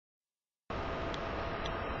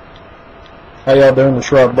How y'all doing? This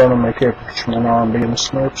is Rob Burnham, aka Preachman R&B and the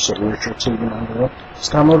Smurf, so Richard TV #1. This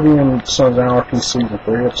time we'll be in Sons of Anarchy Season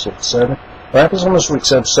 3, Episode 7. What happens on this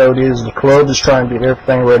week's episode is the club is trying to get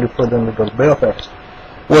everything ready for them to go to Belfast.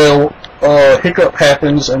 Well, hiccup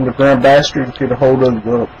happens and the Grand Bastards get a hold of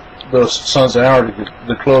the Sons of Anarchy,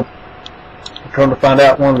 the club. Come to find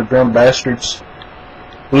out one of the Grand Bastards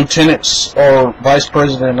lieutenants or vice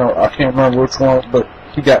president, or I can't remember which one, but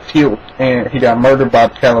he got killed and he got murdered by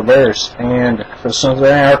the Calaveras. And the Sons of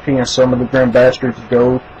Anarchy and some of the Grand Bastards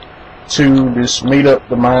go to this meetup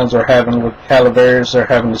the mines are having with Calaveras. They're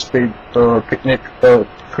having this big picnic,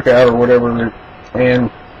 cookout or whatever,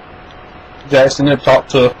 and Jackson had talked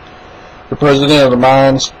to the president of the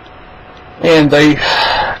mines, and they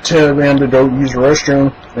tell them to go use the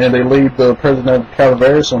restroom, and they leave the president of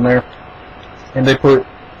Calaveras in there, and they put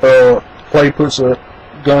Clay puts a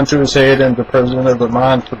gun to his head, and the president of the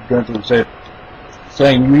mines put a gun to his head,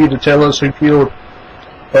 saying, "You either tell us who killed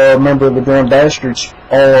a member of the Grand Bastards,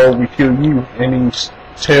 or we kill you." And he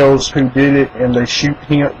tells who did it, and they shoot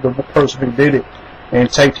him, the person who did it,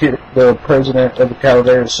 and take the president of the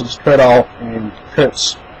Calaveras' cut off, and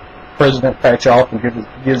cuts President Patch off and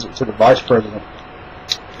gives it to the vice president.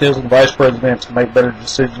 Tells the vice president to make better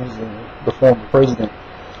decisions than the former president.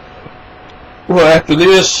 Well, after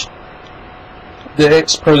this, the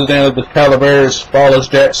ex-president of the Calaveras follows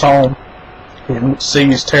Jax home and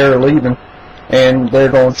sees Tara leaving, and they're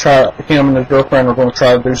going to try, him and his girlfriend are going to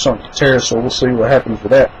try to do something to Tara, so we'll see what happens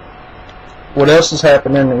with that. What else is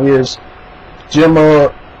happening is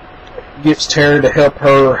Gemma gets Tara to help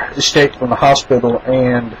her escape from the hospital,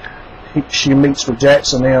 and she meets with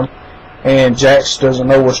Jax and them, and Jax doesn't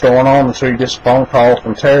know what's going on until he gets a phone call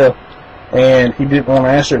from Tara, and he didn't want to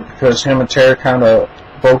answer it because him and Tara kind of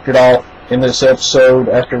broke it off in this episode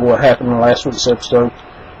after what happened in last week's episode.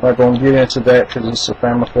 I'm not going to get into that because it's a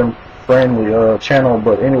family-friendly channel,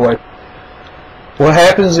 but anyway, what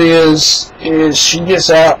happens is she gets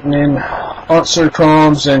out, and then Aunt Sue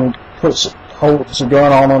comes and holds a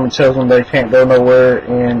gun on them and tells them they can't go nowhere,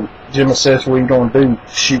 and Gemma says, "What are you going to do?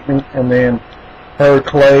 Shoot me?" And then her,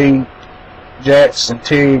 Clay, Jax, and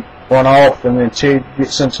Tig run off, and then Tig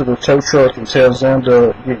gets into the tow truck and tells them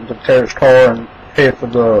to get into Tara's car and head for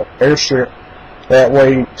the airstrip. That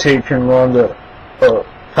way Tig can run the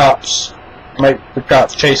cops, make the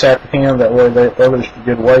cops chase after him. That way the others can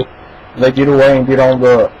get away. They get away and get on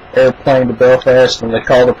the airplane to Belfast, and they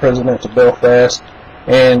call the president to Belfast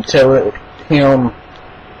and tell him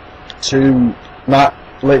to not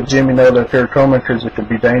let Jimmy know that they're coming because it could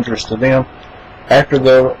be dangerous to them. After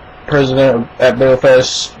the president at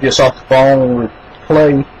Belfast gets off the phone with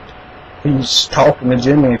Clay, he's talking to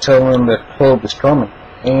Jimmy and telling him that the club is coming,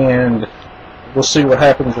 and we'll see what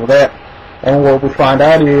happens with that. And what we find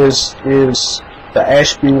out is the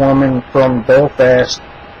Ashby woman from Belfast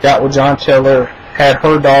got with John Teller, had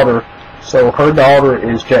her daughter, so her daughter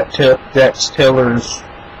is Jax Teller's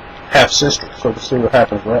half-sister, so we'll see what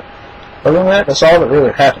happens with that. Other than that, that's all that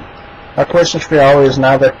really happened. My question for y'all is,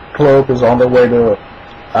 now that the club is on their way to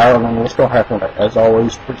Ireland, what's going to happen? As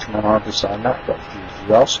always, Preachman R&B signing out.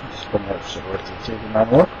 Y'all, this has been an episode of TV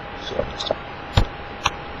 #1. See you next time.